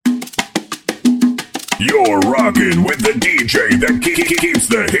You're rocking with the DJ that keeps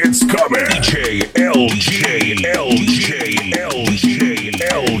the hits coming. DJ LG, LG, LG,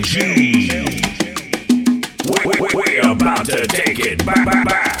 LG. We're about to take it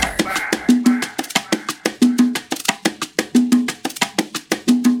back.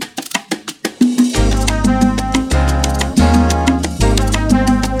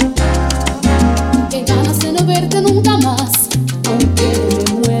 Qué ganas de no verte nunca más, aunque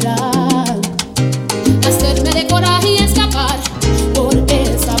me muera. Hacerme de coraje y escapar por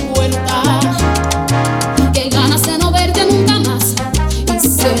esa puerta. Qué ganas de no verte nunca más y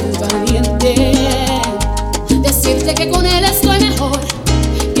ser valiente. Decirte que con él estoy mejor,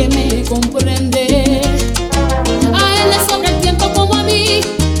 que me comprende. A él le sobra el tiempo como a mí,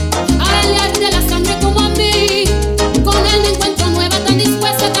 a él le arde la sangre como a mí. Con él me encuentro nueva, tan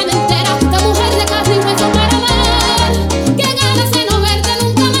dispuesta, tan entera, tan mujer de carne y hueso para amar. Qué ganas de no verte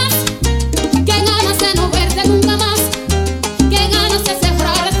nunca más, qué ganas de no verte nunca más, qué ganas de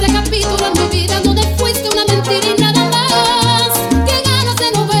cerrar este capítulo en mi vida donde fuiste una mentira y nada más. Qué ganas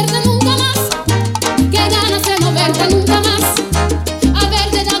de no verte nunca más, qué ganas de no verte nunca más.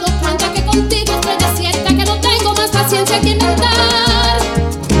 Haberte dado cuenta que contigo estoy desierta, que no tengo más paciencia que inventar.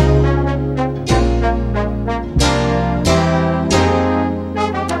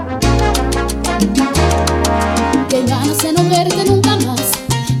 Qué ganas de no verte nunca más,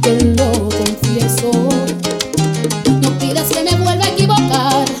 te lo confieso. No pidas que me vuelva a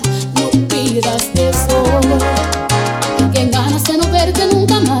equivocar, no pidas eso. Qué ganas de no verte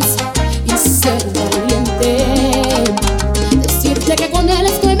nunca más y ser valiente. Decirte que con él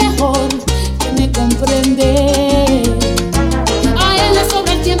estoy mejor, que me comprende. A él le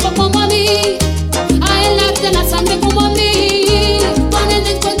sobra el tiempo como a mí, a él le arde la sangre como a mí. Con él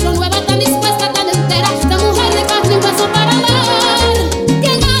me encuentro nueva, tan dispuesta, tan entera, tan mujer de carne y hueso para amar.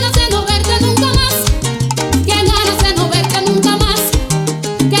 Qué ganas de no verte nunca más, qué ganas de no verte nunca más,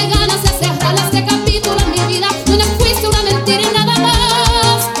 qué ganas de cerrar este capítulo en mi vida donde fuiste una mentira y nada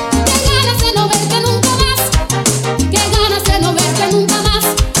más. Qué ganas de no verte nunca más, qué ganas de no verte nunca más.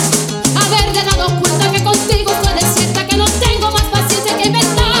 Haberte dado cuenta que contigo estoy desierta, que no tengo más paciencia que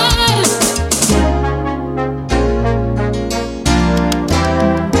inventar.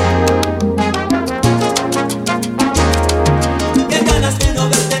 Qué ganas de no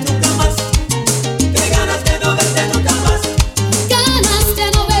verte nunca más. Qué ganas de no verte nunca más. Ganas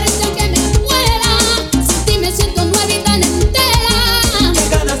de no verte aunque me muera, sin ti me siento nueva y tan entera. Qué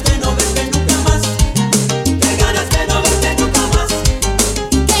ganas de no verte nunca más. Qué ganas de no verte nunca más.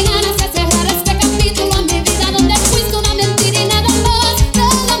 Qué ganas de cerrar este capítulo en mi vida donde fuiste una mentira y nada más,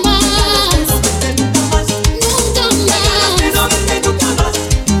 nada más. Nunca más. Nunca De más. no verte nunca más.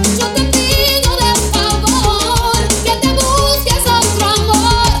 Yo te pido de favor que te busques otro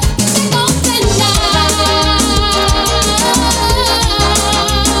amor y te comprenda.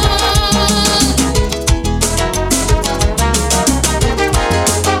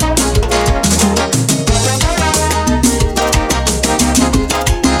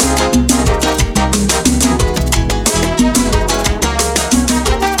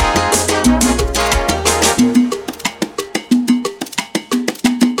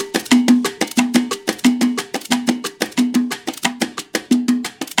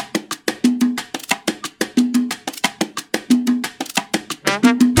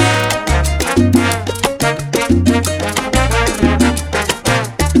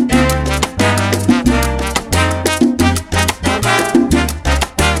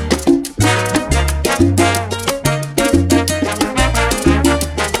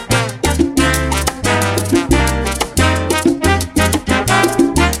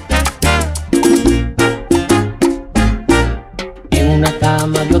 En una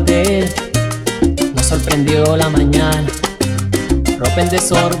cama de hotel nos sorprendió la mañana, ropa en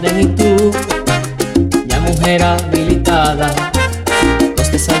desorden y tú, ya mujer habilitada.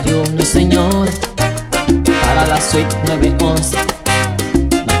 Dos desayunos, señor, para la suite 911.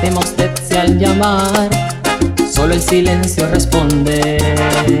 No temo usted si al llamar solo el silencio responde.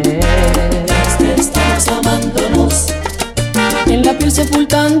 Es que estamos amándonos, en la piel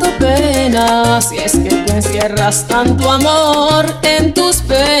sepultando penas. Y es que tú encierras tanto amor en tus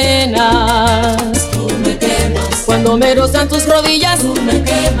penas. Tú me quemas. Cuando me rozan tus rodillas, Tú me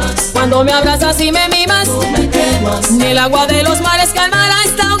quemas. cuando me abrazas y me mimas, Tú me quemas. ni el agua de los mares calmará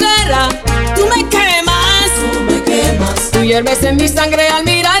esta hoguera. Tú me quemas, Tú me quemas. tú hierves en mi sangre al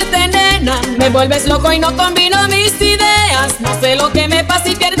mirarte, nena. Me vuelves loco y no combino mis ideas. No sé lo que me pasa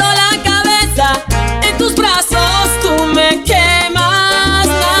y pierdo la cabeza. En tus brazos tú me quemas,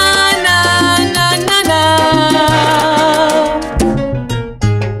 na, na, na, na, na.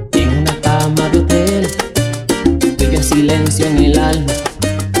 En una cama de hotel silencio en el alma,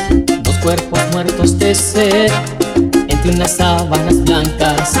 dos cuerpos muertos de sed entre unas sábanas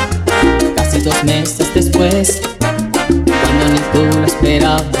blancas. Casi 2 meses después, cuando ni tú lo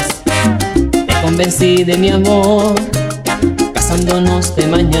esperabas, te convencí de mi amor, casándonos de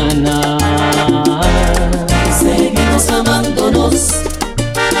mañana. Seguimos amándonos,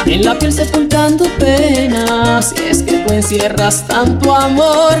 en la piel sepultando penas. Y es que tú encierras tanto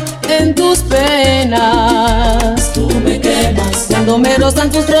amor en tus penas. tú me quemas, Cuando me rozan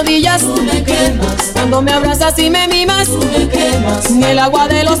tus rodillas, tú me quemas, cuando me abrazas y me mimas, tú me quemas, ni el agua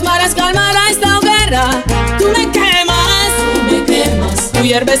de los mares calmará esta hoguera. Tú me quemas, tú me quemas, tú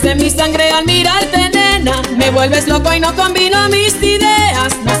hierves en mi sangre al mirarte, nena. Me vuelves loco y no combino mis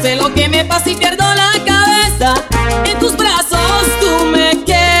ideas. No sé lo que me pasa y pierdo la cabeza. En tus brazos tú me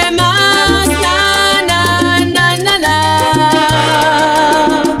quemas, na, na, na, na, na.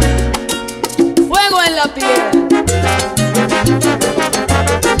 Fuego en la piel.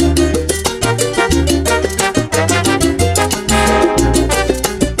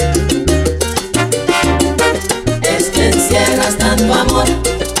 es que encierras tanto amor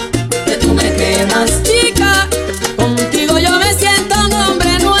que tú me quemas. Chica, contigo yo me siento un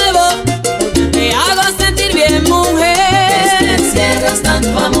hombre nuevo, porque te hago sentir bien, mujer. Es que encierras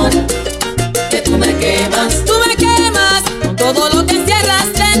tanto amor que tú me quemas. Tú me quemas con todo lo que encierras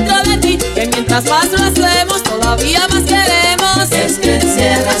dentro de ti, que mientras más lo hacemos, todavía más queremos. Es que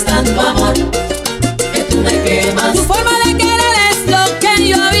encierras tanto amor que tú me quemas. Tu forma de querer es lo que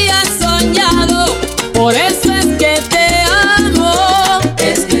yo había soñado, por eso es que te amo.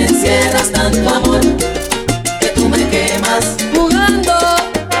 Es que encierras tanto amor que tú me quemas. Jugando.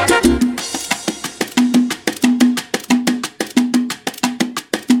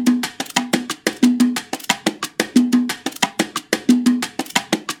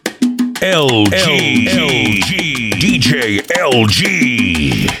 L.G. DJ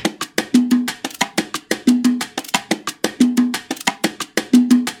L.G.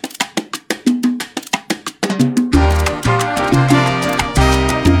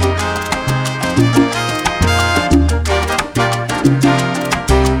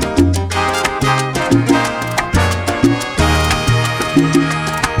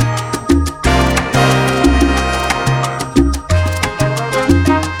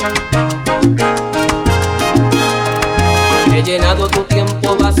 He llenado tu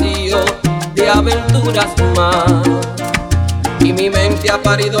tiempo vacío de aventuras más, y mi mente ha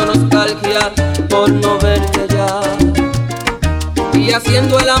parido nostalgia por no verte ya. Y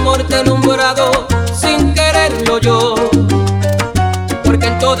haciendo el amor te he nombrado sin quererlo yo, porque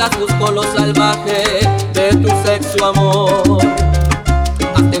en todas busco lo salvaje de tu sexo amor.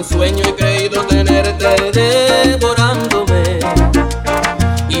 Hasta en sueño he creído tenerte devorándome,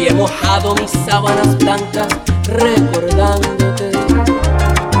 y he mojado mis sábanas blancas recordándote.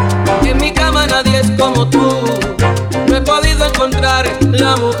 En mi cama nadie es como tú, no he podido encontrar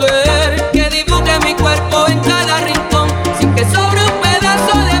la mujer que dibuje mi cuerpo en cada rincón, sin que sobre un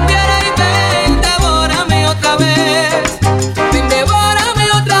pedazo de piedra. Y ven, devórame otra vez, ven, devórame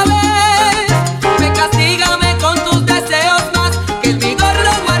otra vez, ven, castígame con tus deseos más, que el vigor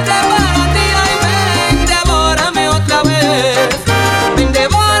lo guarde para ti. Ay, ven, devórame otra vez, ven,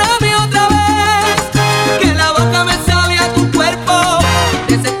 devórame otra vez, que la boca me sabe a tu cuerpo,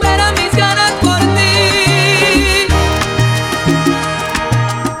 desespera mis ganas por ti.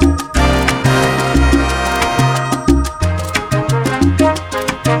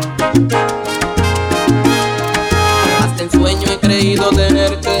 Hasta en sueño he creído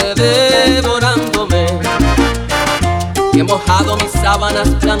tenerte devorándome, y he mojado mis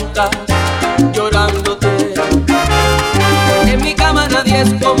sábanas blancas llorándote. En mi cama nadie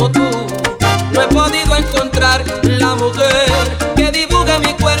es como tú, no he podido encontrar la mujer que dibuje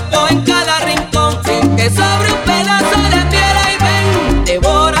mi cuerpo en cada rincón, sin que sobre un pedazo de piedra. Y ven,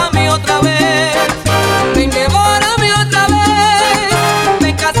 devórame otra vez, ven, devórame otra vez,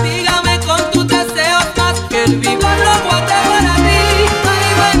 ven, castígame con tus deseos más, que el vigor lo guarde para ti.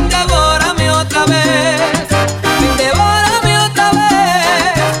 Ay, ven, devórame otra vez, ven, devórame otra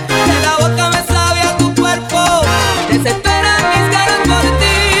vez, que la boca me sabe a tu cuerpo, desesperan mis ganas por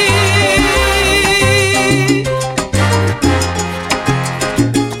ti.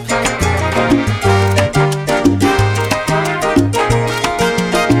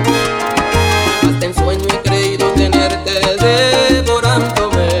 Hasta en sueño he creído tenerte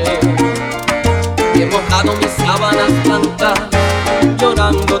devorándome, y he mojado mis sábanas blancas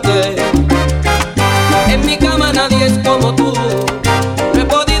llorándote. En mi cama nadie es como tú, no he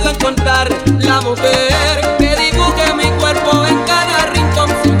podido encontrar la mujer que dibuje mi cuerpo en cada rincón,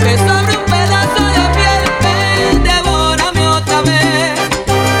 sin que sobre un pedazo de piel. Ven, devórame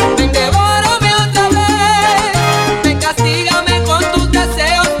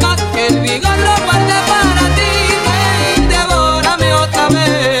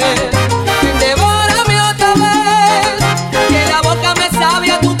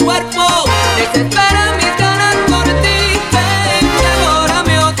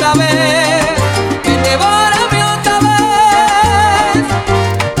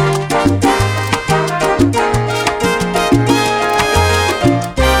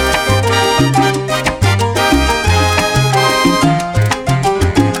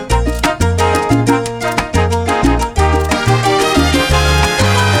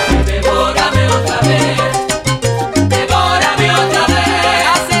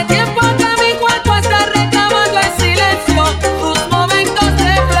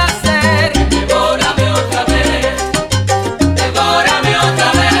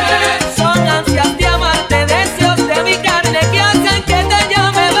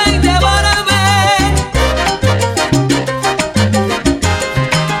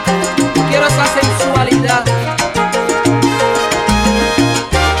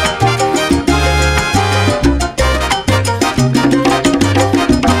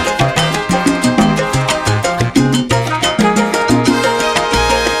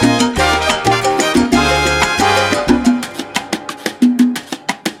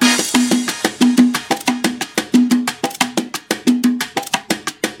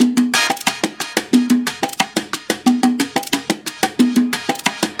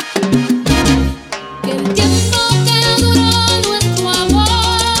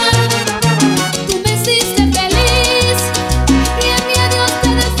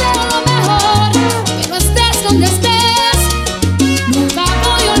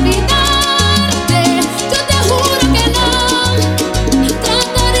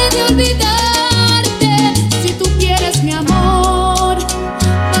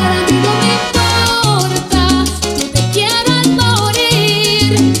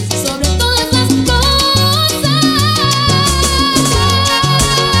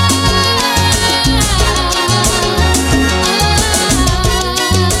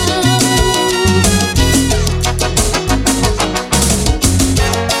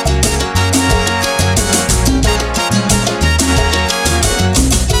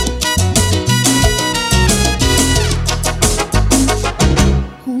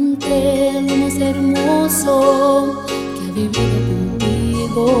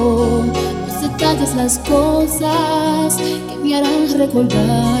las cosas que me harán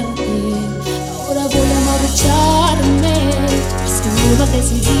recordarte. Ahora voy a marcharme, es que no lo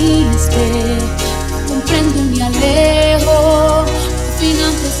decidiste. Comprendo y me alejo, al fin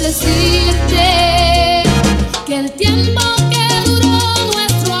antes decirte que el tiempo que duró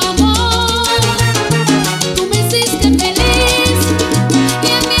nuestro amor, tú me hiciste feliz y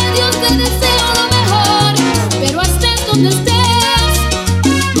en mi adiós te deseo lo mejor. Pero estés donde estés,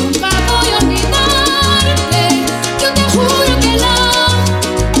 nunca voy a olvidarte. Yo te juro que no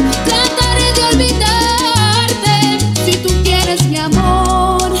trataré de olvidarte. Si tú quieres mi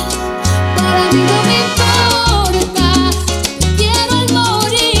amor, para mí no me importa. Te quiero al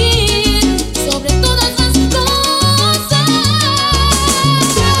morir, sobre todas las cosas.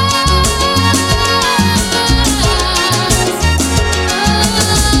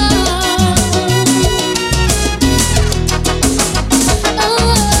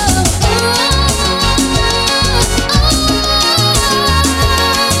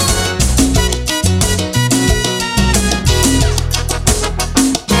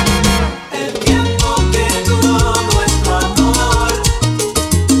 El tiempo que duró nuestro amor,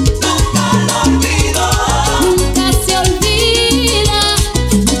 nunca lo olvido. Nunca se olvida,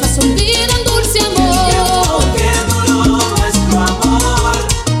 nunca se olvida un dulce amor. Que duró nuestro amor,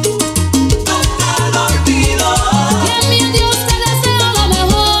 nunca lo olvido. Que en mi adiós te deseo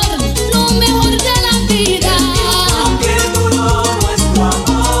lo mejor de la vida. Que duró nuestro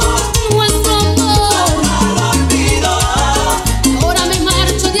amor, Nuestro amor. nunca lo olvido. Ahora me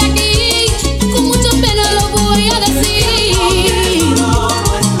marcho de aquí, con mucha pena lo voy a decir.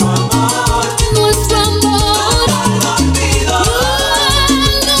 Nuestro amor, Nuestro amor. lo olvido.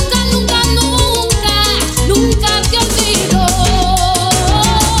 Nunca, nunca, nunca, nunca te olvido.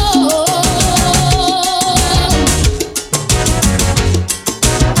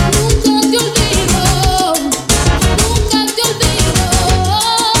 Nunca te olvido. Nunca te olvido.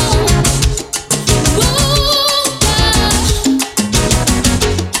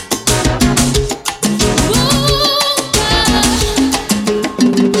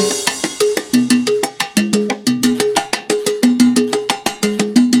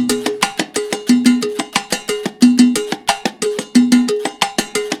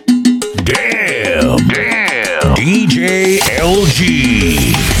 Damn. DJ L.G.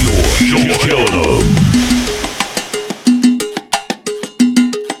 You're killing 'em.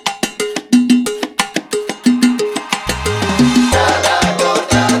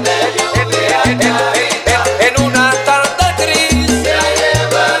 En una tarde gris se ha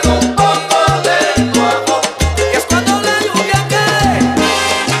llevado un poco de tu amor. Y es cuando la lluvia cae.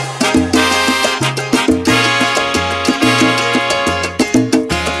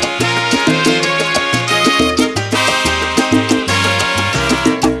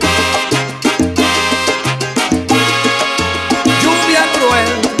 Lluvia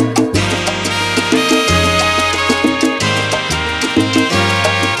cruel.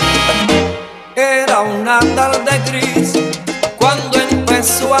 Era una tarde gris cuando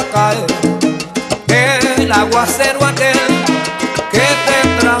empezó a caer el aguacero aquel que te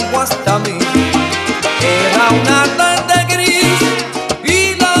trajo hasta mí. Era una tarde gris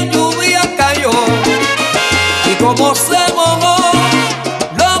y la lluvia cayó, y como se mojó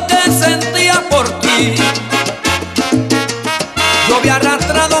lo que sentía por ti. Yo había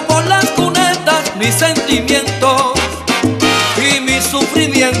arrastrado por las cunetas mis sentimientos y mis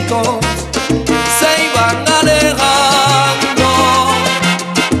sufrimientos se iban alejando,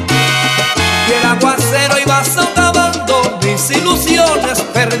 y el aguacero iba socavando mis ilusiones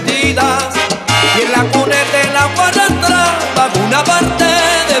perdidas, y en la cuneta el agua arrastraba una parte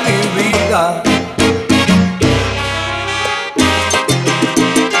de mi vida.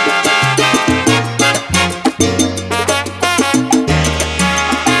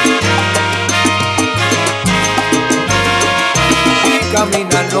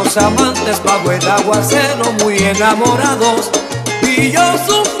 Caminan los amantes bajo el aguacero muy enamorados, y yo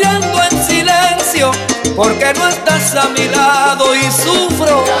sufriendo en silencio porque no estás a mi lado, y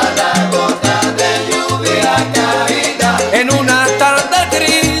sufro cada gota de lluvia caída en una tarde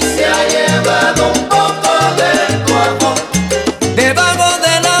gris. Se ha llevado un poco de tu amor debajo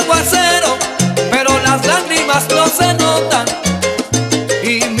del aguacero, pero las lágrimas no se notan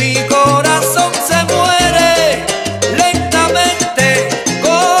y mi corazón se muere lentamente,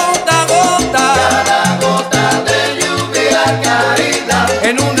 gota a gota. Cada gota de lluvia caída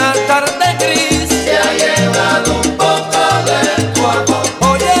en una tarde gris se ha llevado un poco de tu amor.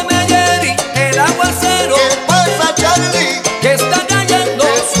 Oye,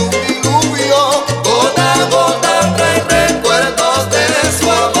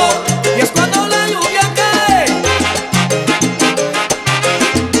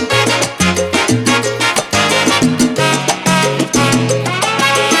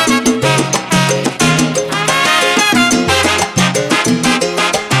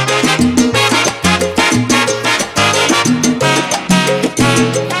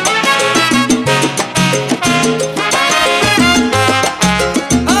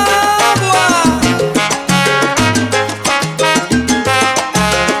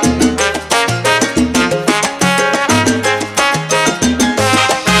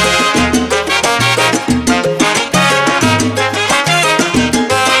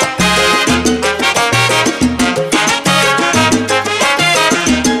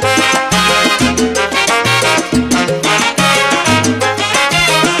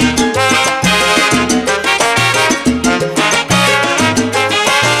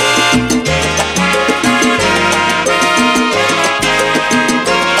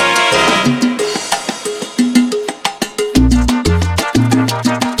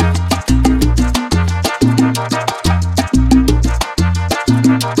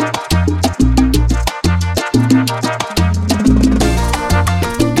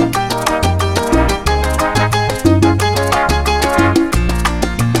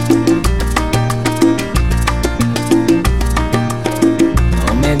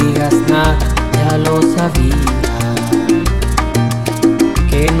 sabía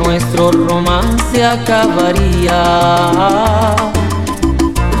que nuestro romance acabaría.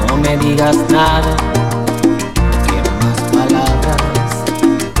 No me digas nada, no quiero más palabras,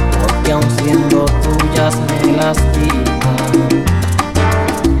 porque aun siendo tuyas me lastiman.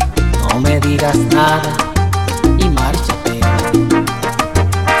 No me digas nada y márchate.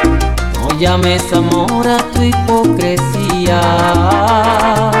 No llames amor a tu hipocresía.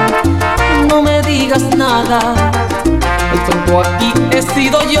 No me digas nada, el tonto aquí he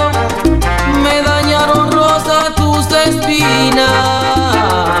sido yo. Me dañaron rosa tus espinas.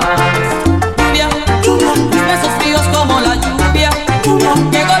 Lluvia, lluvia, tus besos fríos como la lluvia, lluvia,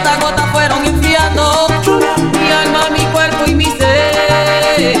 que gota a gota fueron enfriando mi alma, mi cuerpo y mi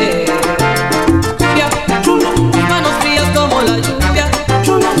ser. Lluvia, lluvia, tus manos frías como la lluvia,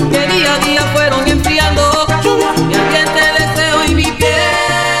 lluvia, que día a día fueron enfriando mi ardiente deseo y mi piel.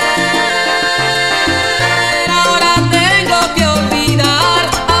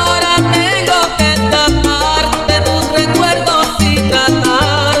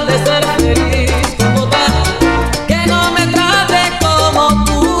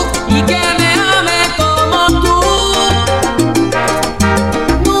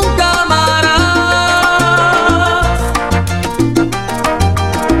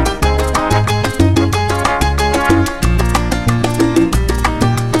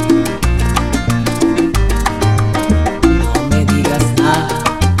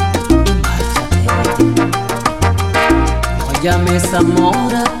 Llames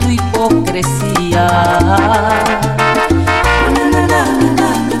amor a tu hipocresía.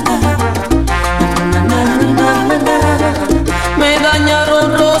 Me dañaron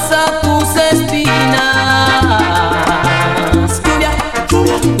rosa tus espinas. Lluvia,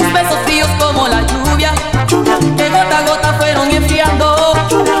 lluvia, tus besos fríos como la lluvia, lluvia, que gota a gota fueron enfriando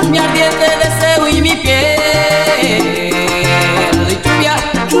mi ardiente deseo y mi piel. Lluvia,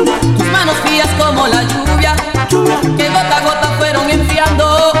 lluvia, tus manos frías como la lluvia, que gota a gota fueron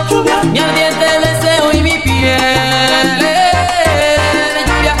enfriando mi ardiente deseo y mi piel.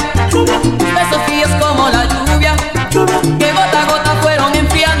 Lluvia, lluvia, tus besos fríos como la lluvia, que gota a gota fueron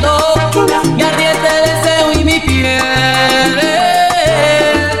enfriando mi ardiente deseo y mi piel.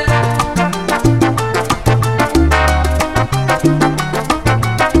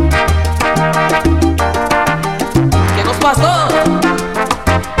 ¿Qué nos pasó?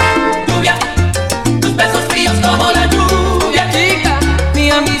 Como la lluvia, chica, mi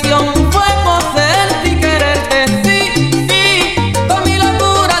ambición fue poseerte y quererte, sí, sí, con mi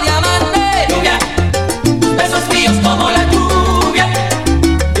locura de amante. Lluvia, tus besos fríos como la lluvia,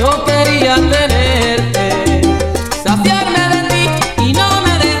 yo quería tenerte, saciarme de ti y no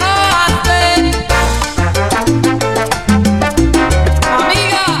me dejaste.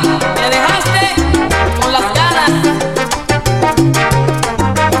 Amiga, me dejaste con las ganas.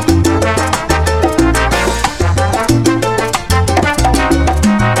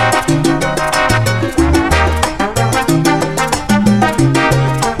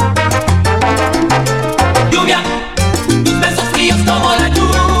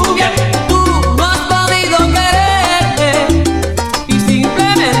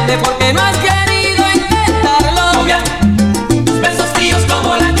 Porque no has querido intentarlo. Lluvia, tus besos fríos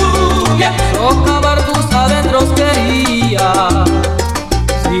como la lluvia, socavar tus adentros quería,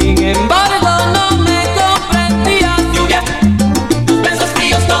 sin embargo no me comprendías. Lluvia, tus besos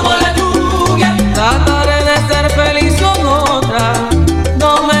fríos como la lluvia, trataré de ser feliz con otra.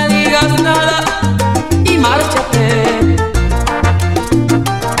 No me digas nada y márchate.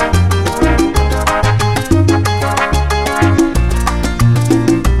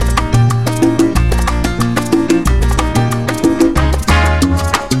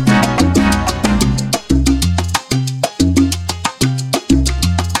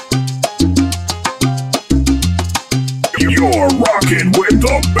 You're rocking with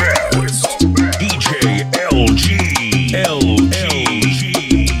the best. DJ L.G.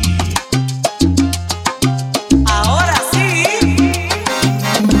 Ahora sí,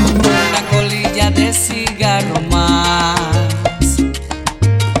 una colilla de cigarro más,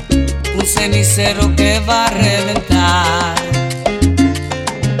 un cenicero que va a reventar,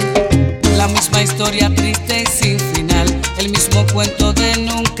 la misma historia triste y sin final, el mismo cuento de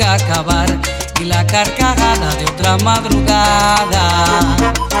nunca acabar y la carcajada de otra madrugada.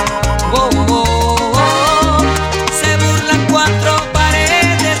 Oh, oh, oh, oh. Se burlan cuatro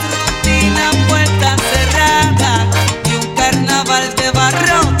paredes, rutina, puerta cerrada y un carnaval de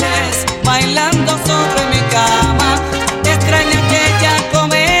barrotes bailando sobre mi cama. Extraña aquella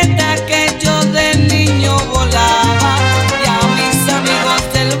cometa que yo de niño volaba y a mis amigos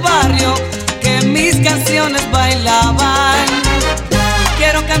del barrio que mis canciones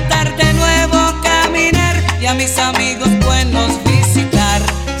mis amigos buenos visitar,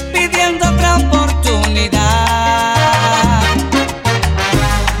 pidiendo otra oportunidad.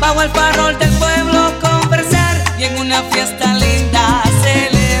 Bajo el farol del pueblo conversar y en una fiesta linda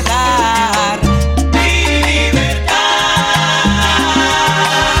celebrar mi libertad.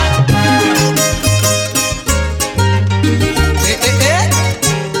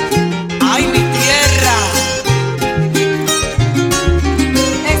 ¡Ay, mi tierra!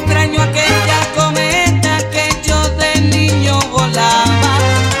 Extraño aquella cometa que yo de niño volaba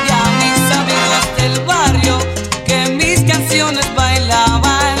y a mis amigos del barrio que mis canciones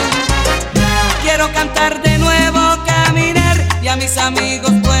bailaban. Quiero cantar de nuevo, caminar y a mis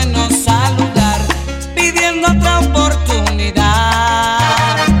amigos buenos saludar, pidiendo otra oportunidad.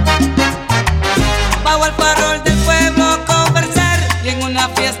 Bajo el farol del pueblo conversar y en una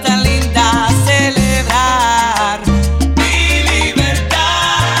fiesta linda celebrar mi libertad.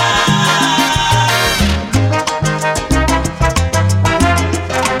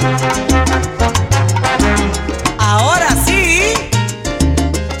 Ahora sí.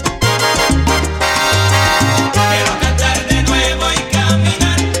 Quiero cantar de nuevo y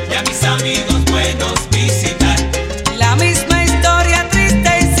caminar y a mis amigos buenos visitar. La misma historia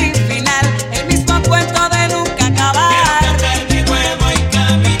triste y sin final, el mismo cuento de nunca acabar. Quiero cantar de nuevo y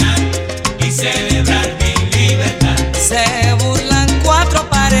caminar y celebrar mi libertad. Se burlan cuatro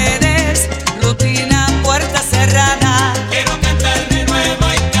paredes, rutina, puerta cerrada. Quiero cantar de nuevo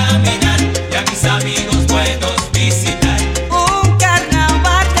y caminar y a mis amigos buenos visitar. Un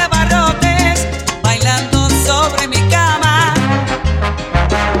carnaval de barrotes bailando sobre mi cama.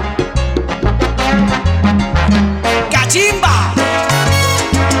 ¡Cachimba!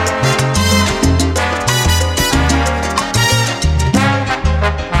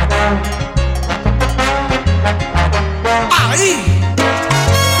 ¡Ahí!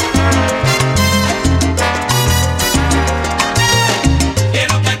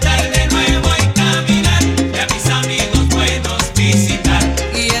 Quiero cantar de nuevo y caminar y a mis amigos buenos visitar.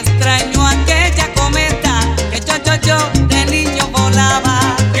 Y extraño aquella cometa que yo de niño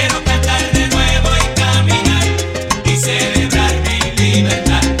volaba. Quiero cantar de nuevo y caminar y celebrar mi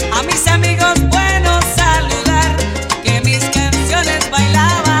libertad. A mis amigos buenos saludar, que mis canciones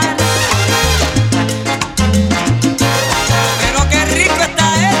bailaban. Pero qué rico está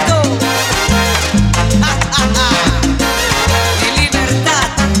esto. ¡Ja, ja, ja! Mi libertad,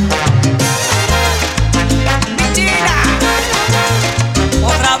 mi China,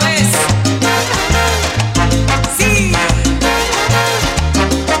 otra vez. Sí.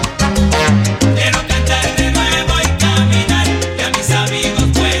 Quiero cantar de nuevo y caminar y a mis amigos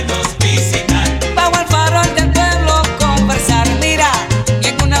buenos visitar. Bajo el farol del pueblo conversar, mira, y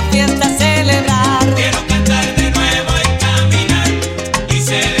en una fiesta celebrar. Quiero cantar de nuevo y caminar y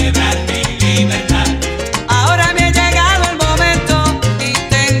celebrar mi libertad. Ahora me ha llegado el momento y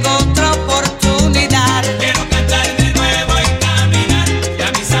tengo otra oportunidad. Quiero cantar de nuevo y caminar y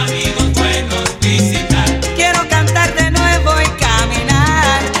a mis amigos buenos visitar. Quiero cantar de nuevo y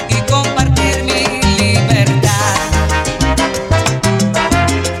caminar y compartir mi libertad.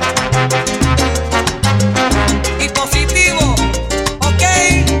 Y positivo, ¿ok?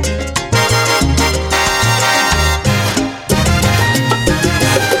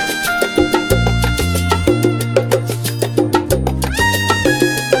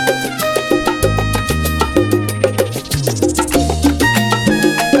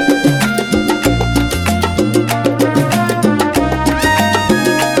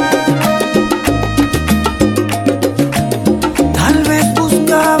 Tal vez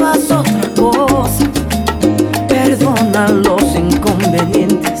buscabas otra cosa, perdona los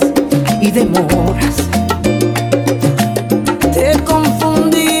inconvenientes y demoras. Te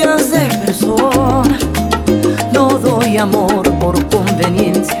confundías de persona, no doy amor por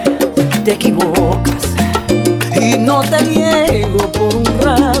conveniencia, te equivocas. Y no te niego, por un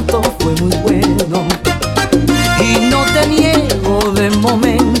rato fue muy bueno. Y no te niego, de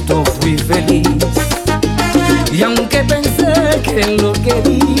momento fui feliz. Y aunque pensé que lo que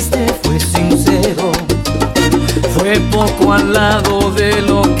diste fue sincero, fue poco al lado de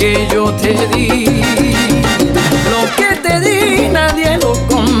lo que yo te di. Lo que te di nadie lo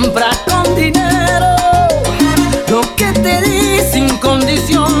compra con dinero. Lo que te di sin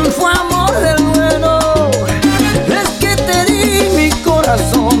condición fue amor del bueno. Es que te di mi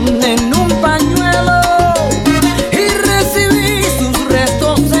corazón en un pañuelo y recibí sus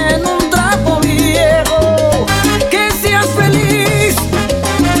restos en un trapo viejo. Que seas feliz,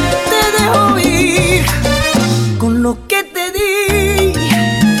 te dejo ir con lo que te di.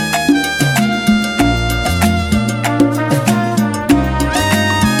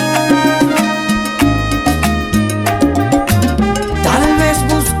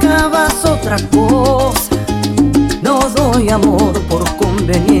 otra cosa. No doy amor por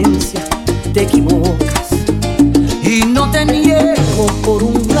conveniencia, te equivocas. Y no te niego, por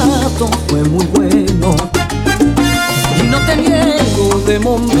un rato fue muy bueno. Y no te niego, de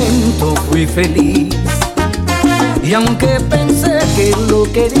momento fui feliz. Y aunque pensé que lo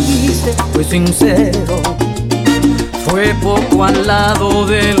que dijiste fue sincero, fue poco al lado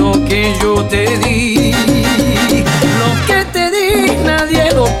de lo que yo te di. Lo que te di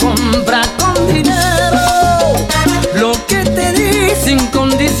nadie lo compra con dinero. Lo que te di sin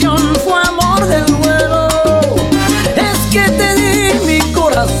condición fue amor del duelo. Es que te di mi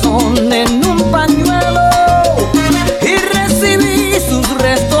corazón en un pañuelo y recibí sus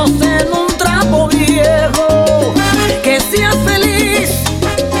restos en un trapo viejo. Que seas feliz,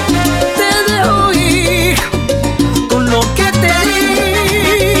 te dejo ir con lo que te di.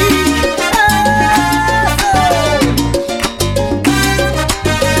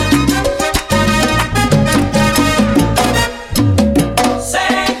 Sé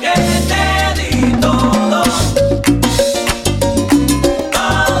que te di todo,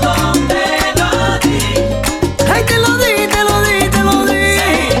 todo te lo di. Ay, te lo di, te lo di, te lo di.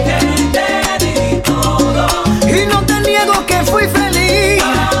 Sé que te di todo, Y no te niego que fui feliz.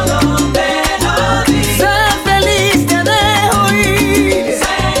 todo te lo di. Ser feliz, te dejo ir.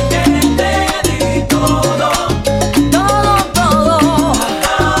 Sé que te di todo, Todo, todo.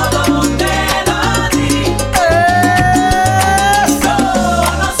 todo te lo di. Eso.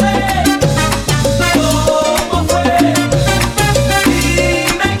 No sé cómo fue,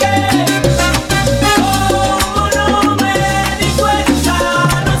 dime que, cómo no me di cuenta.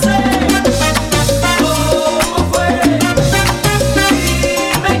 No sé cómo fue,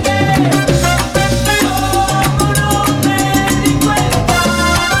 dime que, cómo no me di cuenta.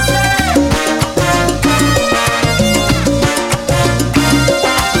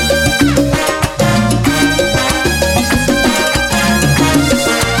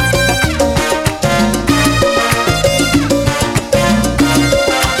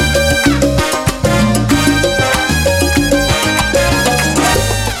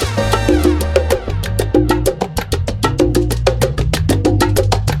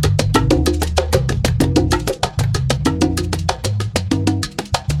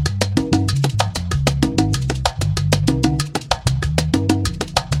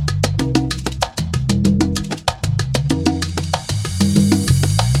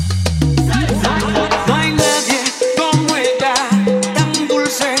 No hay nadie como ella, tan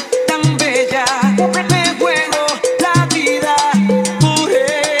dulce, tan bella. Me juego la vida por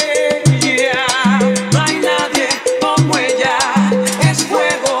ella. No hay nadie como ella, es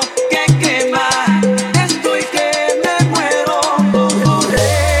fuego que quema. Estoy que me muero por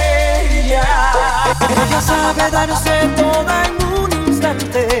ella. Ella sabe darse toda en un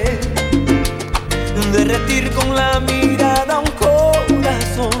instante, derretir con la mirada un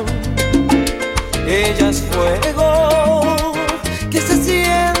corazón. Ella es fuego que se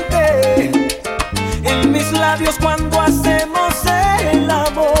siente en mis labios cuando hacemos el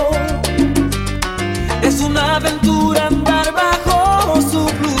amor. Es una aventura andar bajo su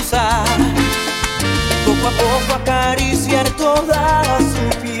blusa, poco a poco acariciar toda su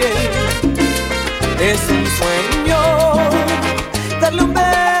piel. Es un sueño darle un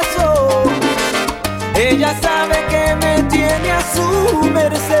beso. Ella sabe que me tiene a su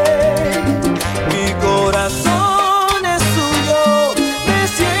merced. Mi corazón es suyo, me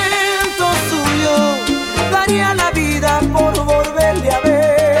siento suyo. Daría la vida por volverle a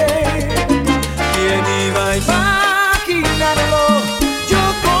ver. ¿Quién iba a imaginarlo? Yo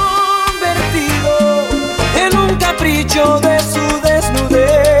convertido en un capricho de su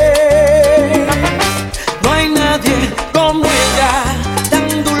desnudez. No hay nadie como ella, tan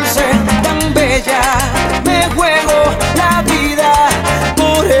dulce, tan bella. Me juego la vida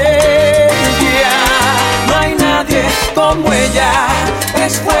por ella. No hay nadie como ella,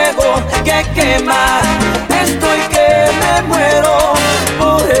 es fuego que quema. Estoy que me muero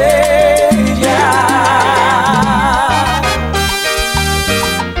por ella.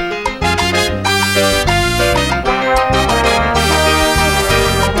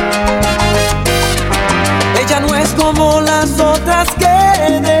 Ella no es como las otras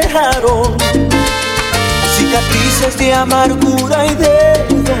que dejaron cicatrices de amargura y de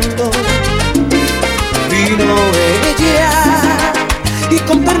dolor. Vino ella y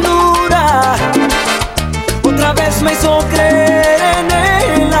con ternura otra vez me hizo creer en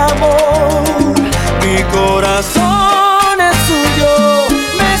el amor. Mi corazón es suyo,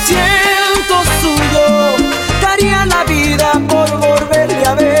 me siento suyo. Daría la vida por volverle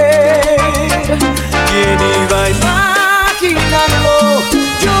a ver. ¿Quién iba a imaginarlo?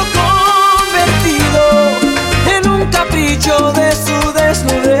 Yo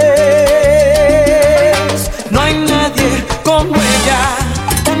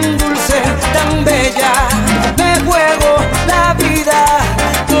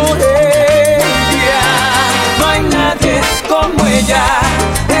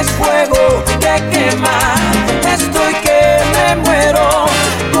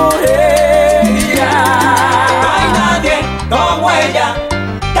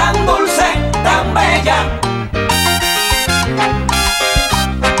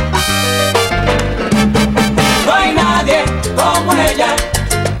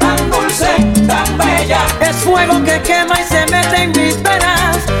fuego que quema y se mete en mis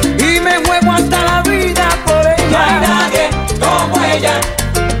venas y me juego hasta la vida por ella. No hay nadie como ella,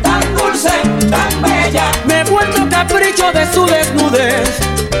 tan dulce, tan bella. Me he vuelto capricho de su desnudez.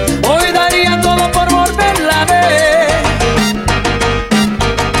 Hoy daría todo por volverla a ver.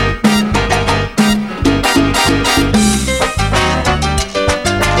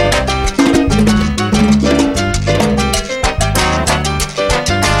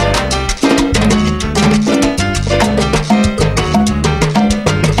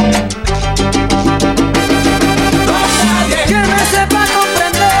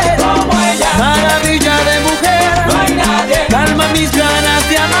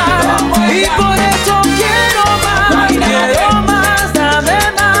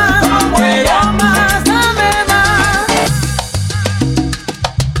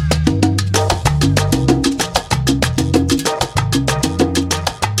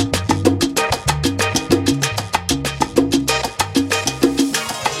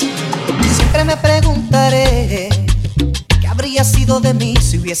 De mí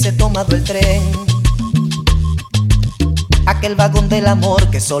si hubiese tomado el tren, aquel vagón del amor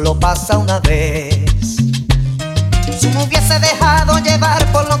que solo pasa una vez. Si me hubiese dejado llevar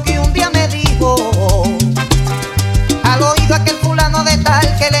por lo que un día me dijo al oído aquel fulano de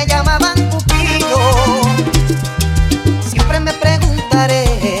tal que le llamaban Cupido. Siempre me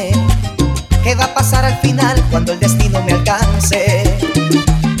preguntaré qué va a pasar al final cuando el destino me alcance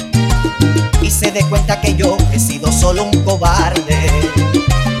y se dé cuenta que yo he sido solo un cobarde,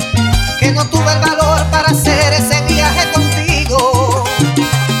 que no tuve el valor para hacer ese viaje contigo,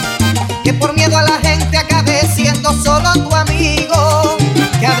 que por miedo a la gente acabé siendo solo tu amigo.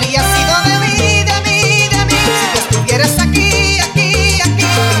 ¿Qué habría sido de mí, de mí, de mí si tú estuvieras aquí, aquí, aquí,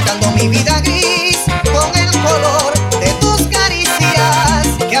 pintando mi vida gris con el color de tus caricias?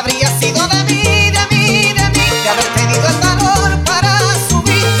 ¿Qué habría sido de mí, de mí, de mí, de haber tenido el valor para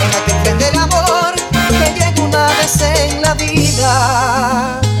subir en aquel tren del amor que llega una vez en la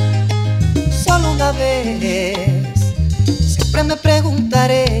vida, solo una vez? Siempre me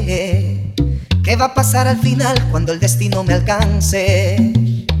preguntaré qué va a pasar al final cuando el destino me alcance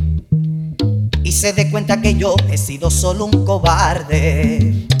y se dé cuenta que yo he sido solo un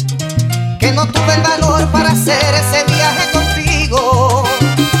cobarde, que no tuve el valor para hacer ese viaje contigo,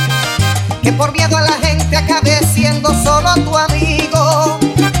 que por miedo a la gente acabé siendo solo tu amigo.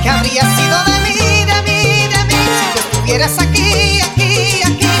 ¿Qué habría sido de mí, de mí, de mí si tú estuvieras aquí, aquí,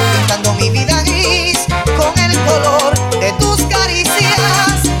 aquí, pintando mi vida gris con el color de tus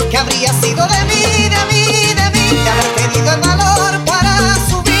caricias? ¿Qué habría sido de mí, de mí, de mí, de haber tenido el valor para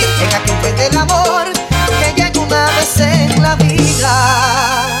subir en aquel tren del amor que llega una vez en la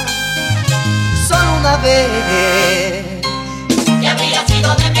vida, solo una vez? ¿Qué habría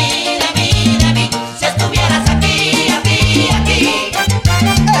sido de mí, de mí, de mí si estuvieras aquí, aquí, aquí,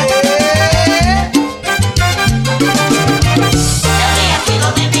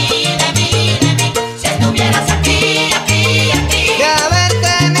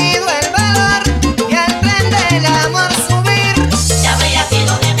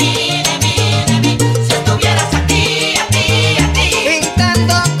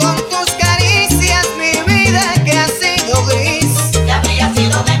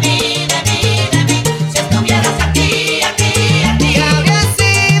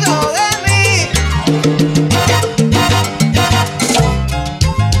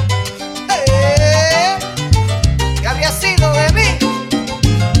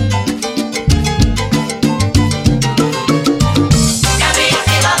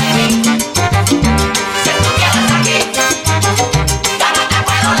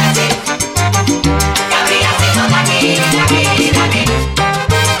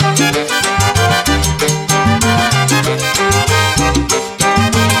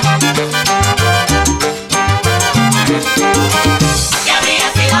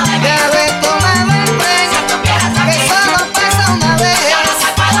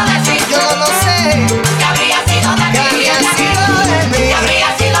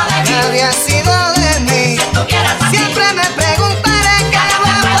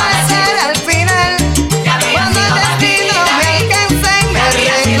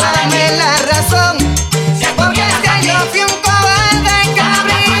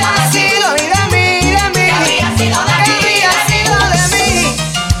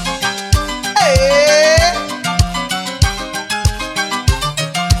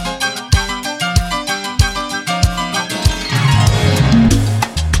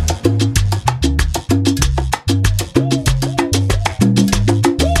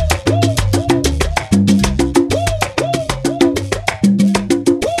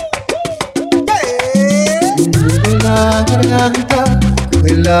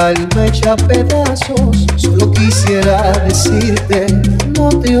 alma hecha pedazos. Solo quisiera decirte, no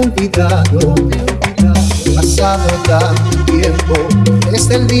te he olvidado. Ha pasado tanto tiempo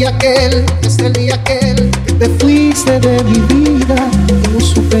desde el día aquel que te fuiste de mi vida. No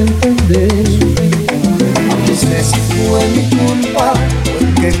supe entender. No sé si fue mi culpa o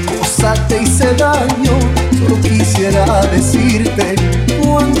en qué cosa te hice daño. Solo quisiera decirte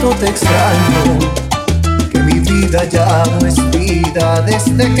cuánto te extraño. Que mi vida ya no es vida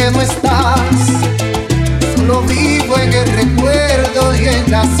desde que no estás. Solo vivo en el recuerdo y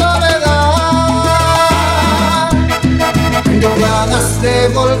en la soledad. Tengo ganas de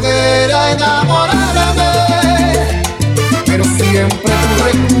volver a enamorarme, pero siempre tu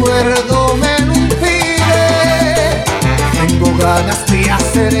recuerdo me lo impide. Tengo ganas de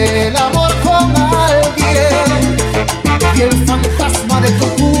hacer el amor con alguien y el fantasma de tu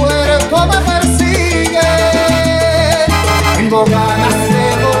cuerpo me persigue. Tengo ganas de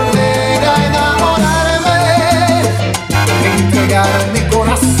volver a enamorarme, de entregar mi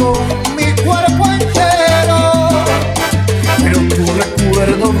corazón, mi cuerpo entero, pero tu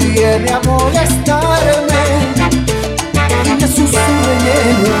recuerdo viene a molestarme y me susurra en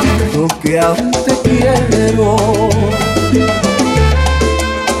el oído que aún te quiero,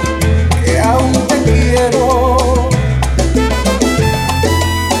 que aún te quiero.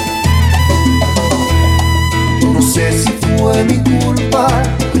 No sé si fue mi culpa,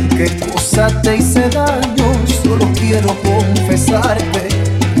 qué cosa te hice daño. Solo quiero confesarte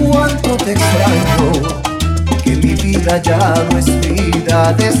cuánto te extraño. Que mi vida ya no es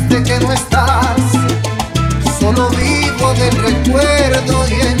vida desde que no estás. Solo vivo del recuerdo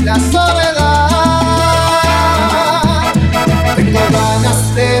y en la soledad. Tengo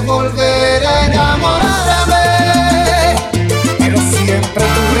ganas de volver a enamorarme, pero siempre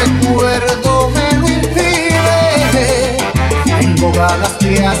tu recuerdo me lo impide. Tengo ganas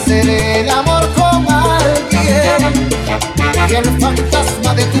de hacer el amor con alguien y el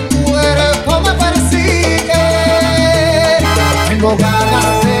fantasma de tu cuerpo me persigue. Tengo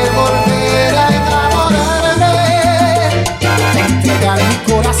ganas de volver a enamorarme, de entregar mi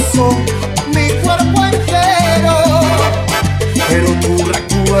corazón, mi cuerpo entero, pero tu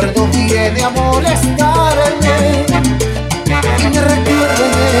recuerdo viene a molestarme y me recuerda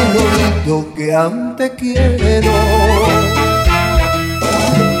en el oído que aún te quiero.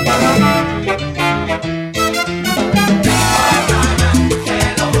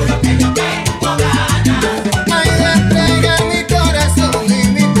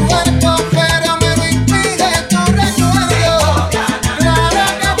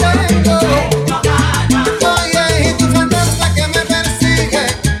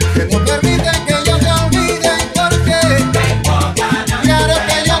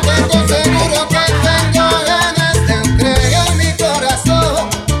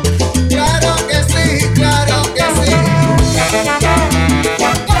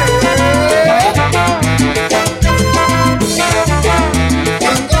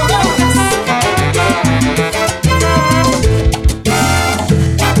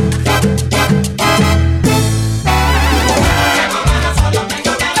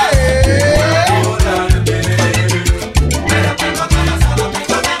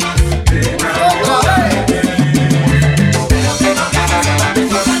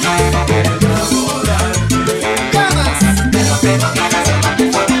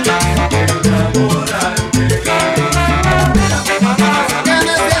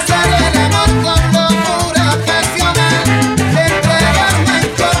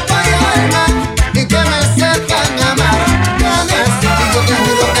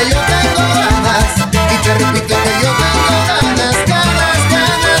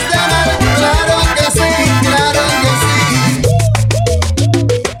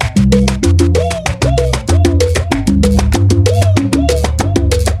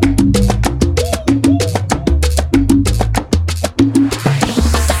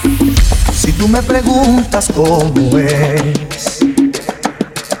 Me preguntas cómo es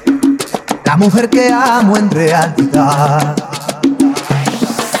la mujer que amo en realidad,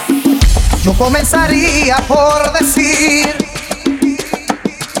 yo comenzaría por decir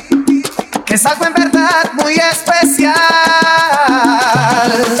que es algo en verdad muy especial.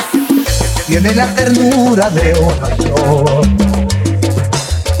 Tiene la ternura de una flor,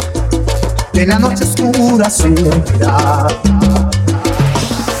 de la noche oscura su mirada,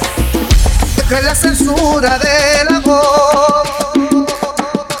 que la censura del amor.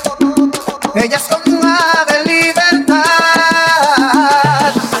 Ella es como un ave en libertad.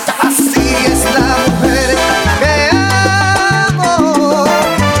 Así es la mujer que amo,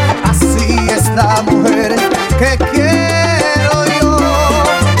 así es la mujer que quiero yo.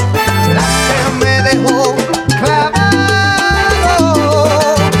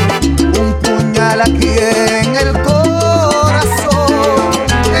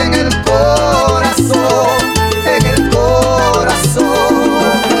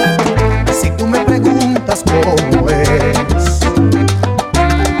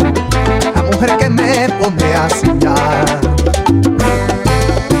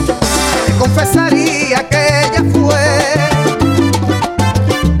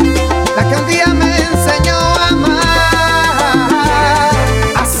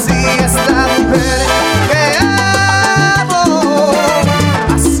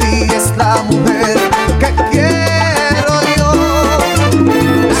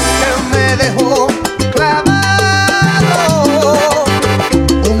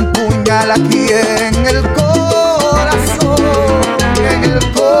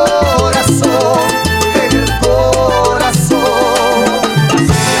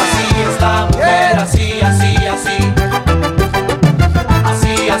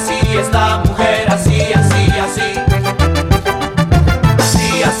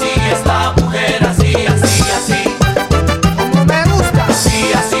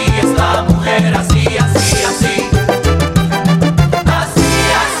 Así, así es la mujer, así, así, así. Así,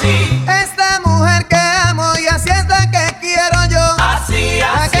 así. Es la mujer que amo y así es la que quiero yo. Así,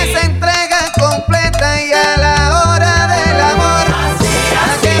 La así. que se entrega completa y a la hora del amor. Así,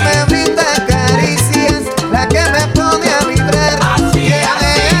 La así. que me brinda caricias, la que me pone a vibrar. Así, Tiene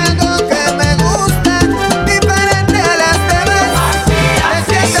así. algo que me gusta, diferente a las demás. Así,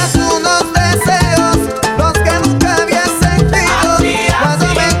 así. Despiertas unos deseos, los que nunca había sentido. Así, Cuando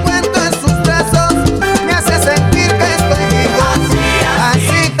así. me encuentro en sus brazos, me hace sentir que estoy vivo.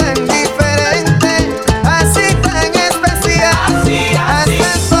 Así tan diferente, así tan especial. Así, así. Has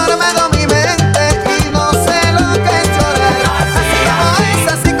transformado mi mente y no sé lo que es llorar.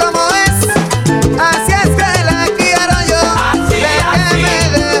 Así como es, así es que la quiero yo. Así, La que así.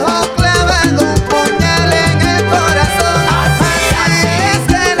 me dejó clavado un puñal en el corazón. Así es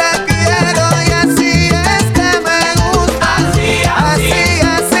que la quiero y así es que me gusta. Así, así.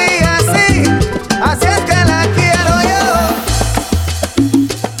 Así es que la quiero yo.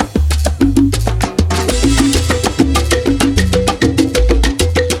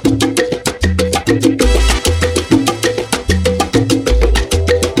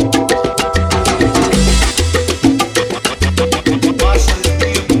 Pasa el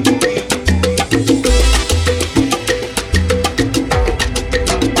tiempo,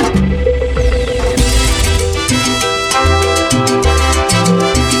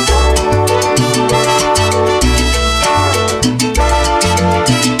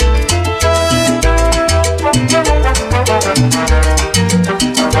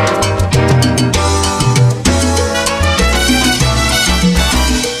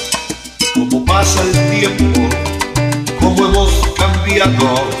 como pasa el tiempo, como hemos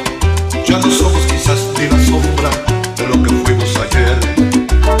cambiado, ya no somos quizás ni la sombra de lo que fuimos ayer.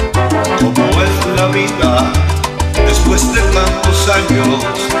 Como es la vida, después de tantos años,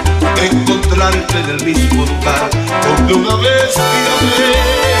 encontrarte en el mismo lugar donde una vez te amé.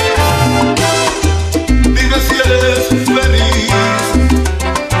 Dime si eres feliz,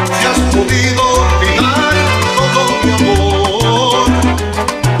 si has podido olvidar todo mi amor,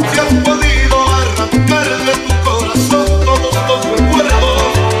 si has podido arrancar de tu corazón todos los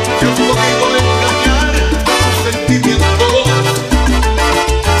recuerdos, si has podido engañar tus sentimientos.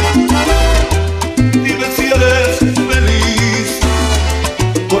 Dime si eres feliz,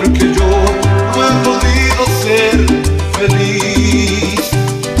 porque yo no he podido ser feliz.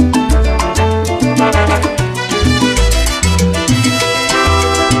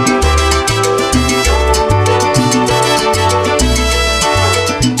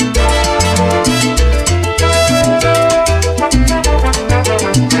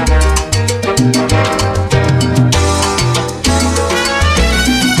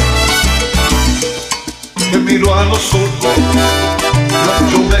 Te miro a los ojos,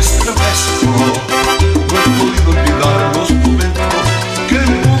 yo me estremezco. No he podido olvidar los momentos que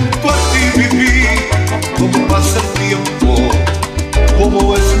junto a ti viví. Cómo pasa el tiempo,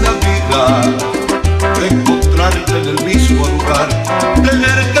 cómo es la vida, encontrarte en el mismo lugar,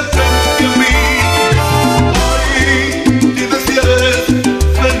 tenerte frente a mí. Ay, dime si eres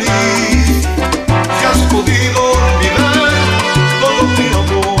feliz, si has podido olvidar todo mi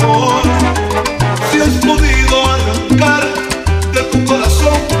amor, si has podido arrancar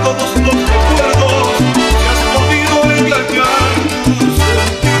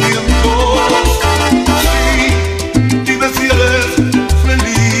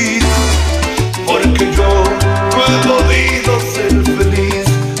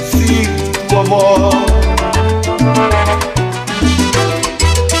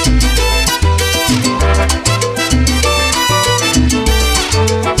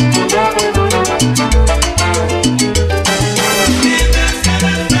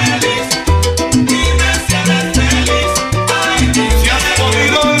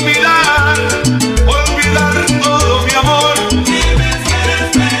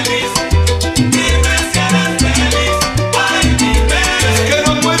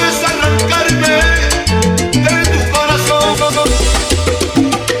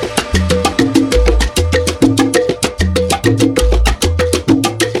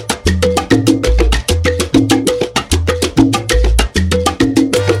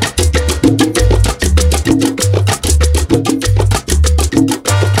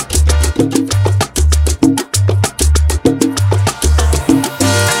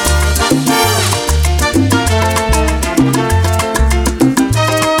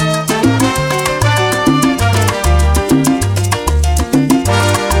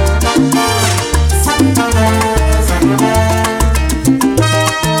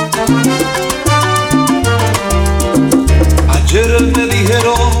me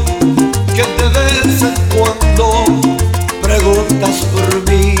dijeron que de vez en cuando preguntas por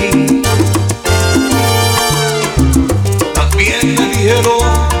mí. También me dijeron,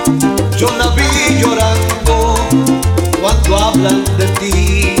 yo la vi llorando cuando hablan de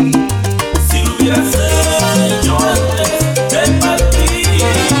ti. Si lo hubieras hecho antes de partir,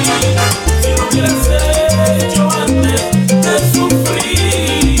 si lo hubieras hecho antes de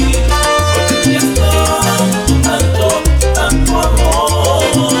sufrir, porque tenías tanto amor.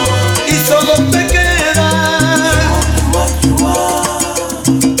 Y solo te queda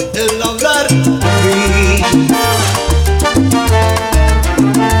el hablar de mí.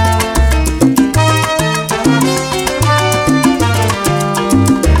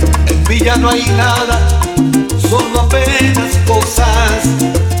 En Villa no hay nada, solo apenas cosas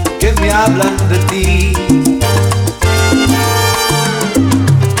que me hablan de ti.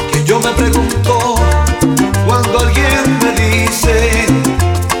 Que yo me pregunto cuando alguien me dice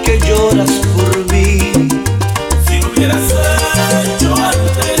que lloras por mí. Si lo hubieras hecho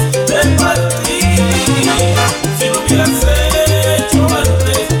antes de partir, si lo hubieras hecho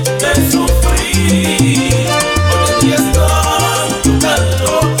antes de sufrir, porque tenías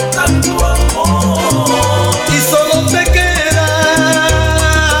tanto amor. Y solo te queda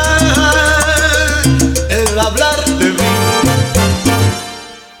el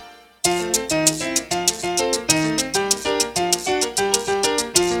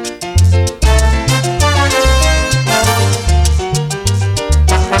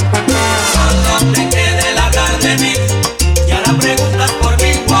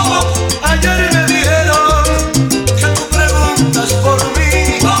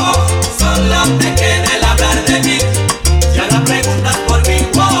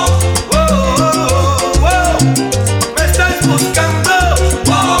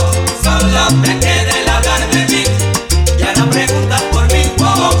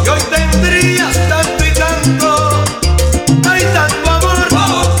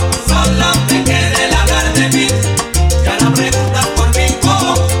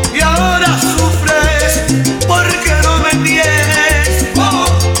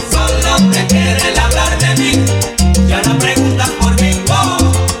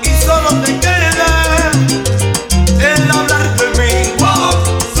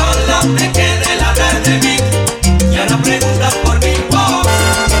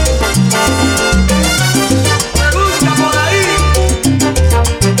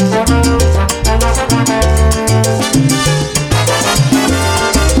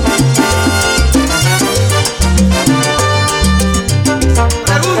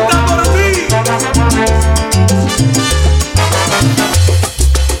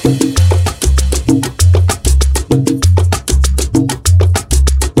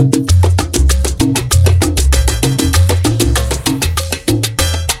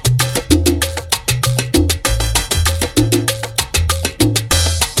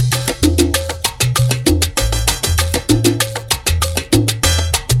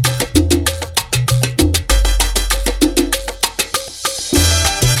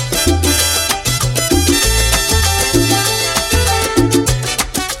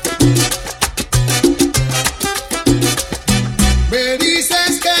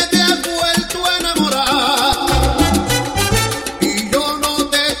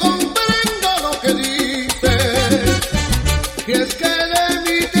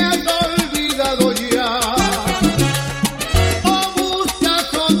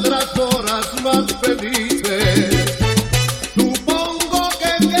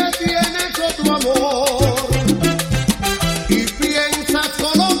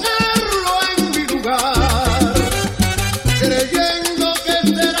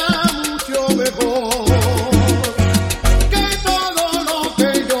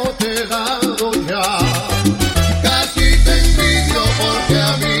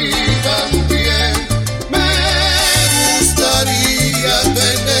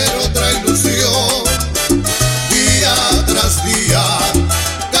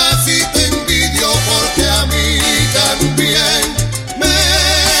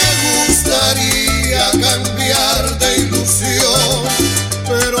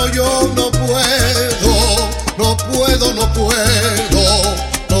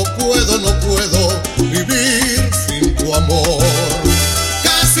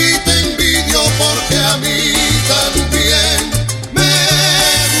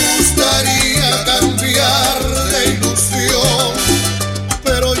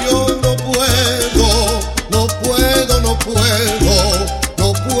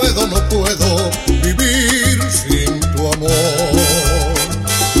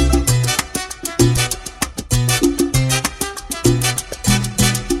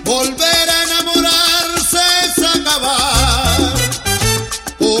Volver a enamorarse es acabar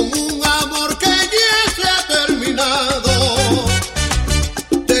con un amor que ya se ha terminado.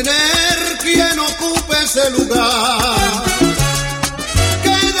 Tener quien ocupe ese lugar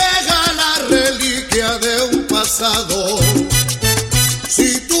que deja la reliquia de un pasado.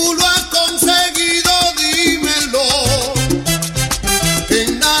 Si tú lo has conseguido, dímelo, que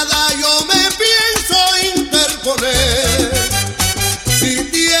en nada yo me pienso interponer. Si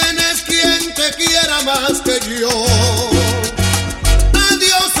tienes quien te quiera más que yo,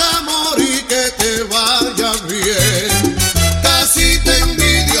 adiós amor y que te vaya bien. Casi te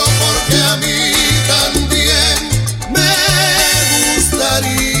envidio porque a mí también me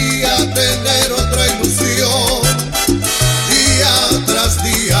gustaría tener otra ilusión. Día tras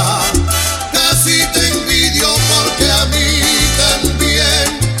día, casi te envidio porque a mí también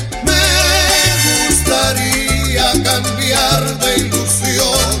me gustaría cambiar de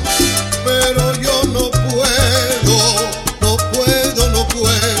ilusión. Pero yo no puedo, no puedo, no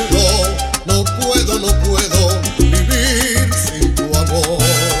puedo, no puedo, no puedo vivir sin tu amor.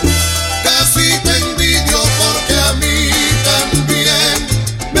 Casi te envidio porque a mí también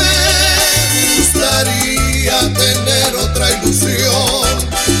me gustaría tener otra ilusión.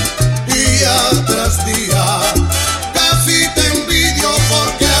 Día tras día, casi te envidio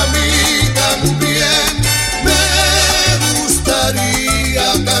porque a mí también me gustaría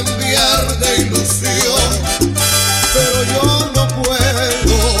cambiar de ilusión. Pero yo no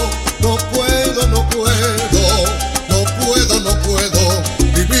puedo, no puedo, no puedo, no puedo, no puedo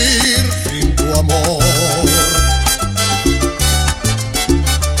vivir sin tu amor.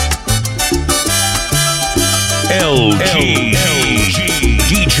 LG,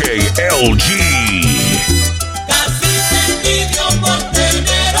 DJ LG. Casi te envidio por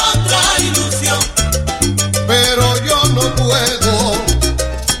tener otra ilusión. Pero yo no puedo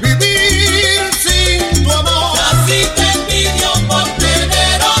vivir sin tu amor. Casi te envidio por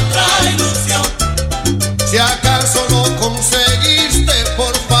tener otra ilusión. Si acaso lo conseguiste,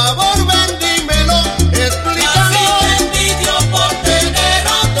 por favor ven, dímelo, explícalo. Casi te envidio por tener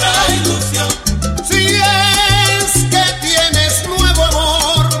otra ilusión. Si es que tienes nuevo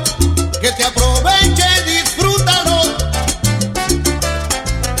amor, que te aproveche, disfrútalo.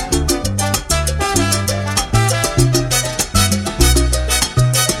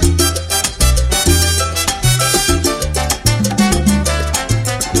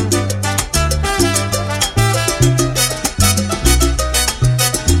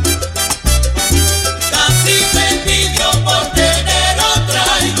 Casi te envidio por tener otra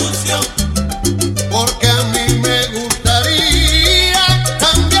ilusión. Porque a mí me gustaría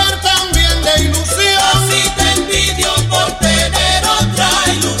cambiar también de ilusión. Casi te envidio por tener otra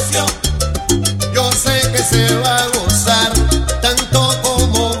ilusión. Yo sé que se va a gozar tanto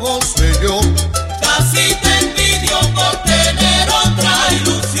como goce yo. Casi te envidio por tener otra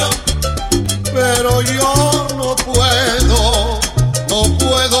ilusión. Pero yo no puedo, no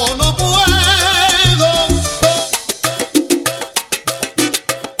puedo, no puedo.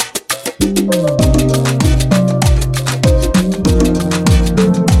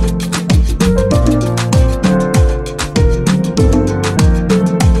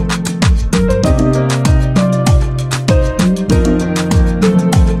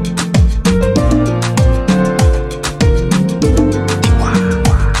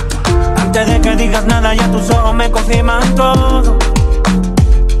 Antes de que digas nada, ya tus ojos me confirman todo.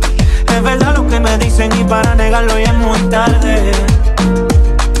 Es verdad lo que me dicen y para negarlo ya es muy tarde.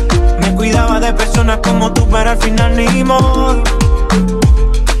 Me cuidaba de personas como tú, pero al final ni modo.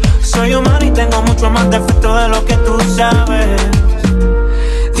 Soy humano y tengo mucho más defectos de lo que tú sabes.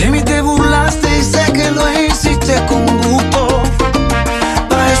 De mí te burlaste y sé que lo hiciste con gusto.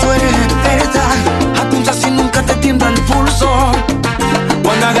 Para eso eres experta, apunta si nunca te tiembla el pulso.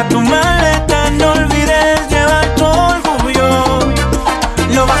 Cuando hagas tu maleta no olvides llevar tu orgullo.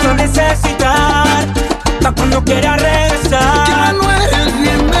 Lo vas a necesitar pa' cuando quieras regresar. Ya no eres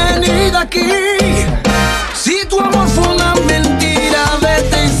bienvenida aquí. Si tu amor fue una mentira,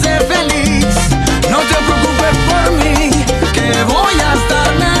 vete y sé feliz. No te preocupes por mí, que voy a estar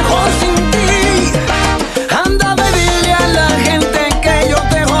mejor sin ti. Anda a pedirle a la gente que yo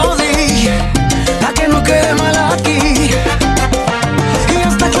te jodí, pa' que no quede mal aquí. Y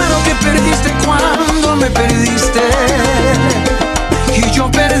está claro que perdiste cuando me perdiste, y yo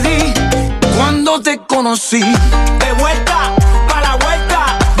perdí cuando te conocí. De vuelta, pa' la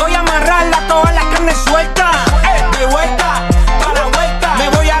vuelta, voy a amarrarla toda la carne suelta. De vuelta, pa' la vuelta, me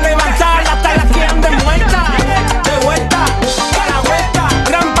voy a levantar hasta la que ande muerta. De vuelta, pa' la vuelta,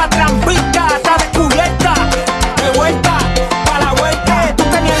 trampa, trampita, está descubierta. De vuelta, pa' la vuelta, tú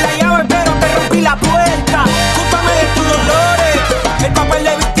tenías la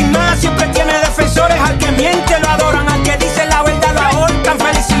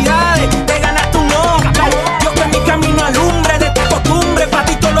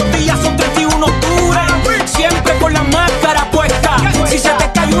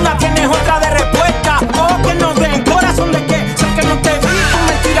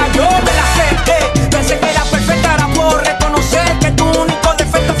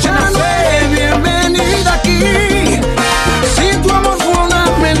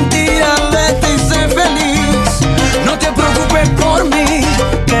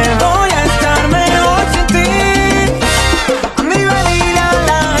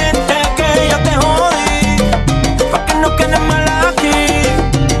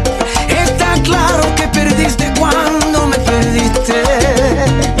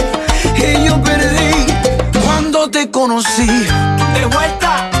De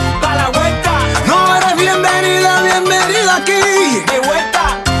vuelta, pa' la vuelta. No eres bienvenida, bienvenida aquí. De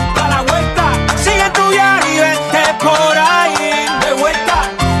vuelta, pa' la vuelta. Sigue tu viaje y vete por ahí. De vuelta,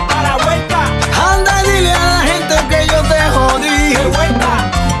 pa' la vuelta. Anda y dile a la gente que yo te jodí. De vuelta,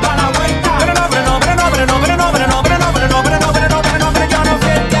 pa' la vuelta. Pero no, pero no, pero no, pero no, pero no, pero no, pero no, pero no, pero no, pero no, pero no, pero yo no fui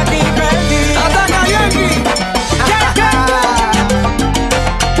el que aquí perdí. Ataca Yankee.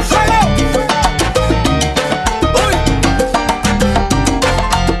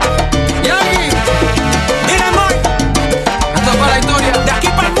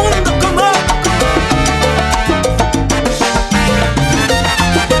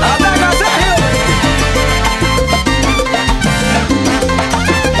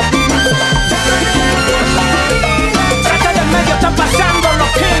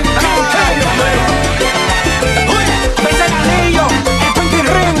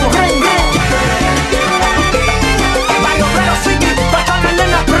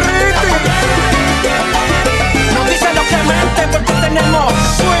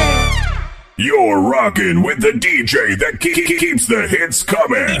 You're rocking with the DJ that keeps the hits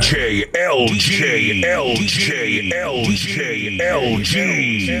coming. DJ L.G.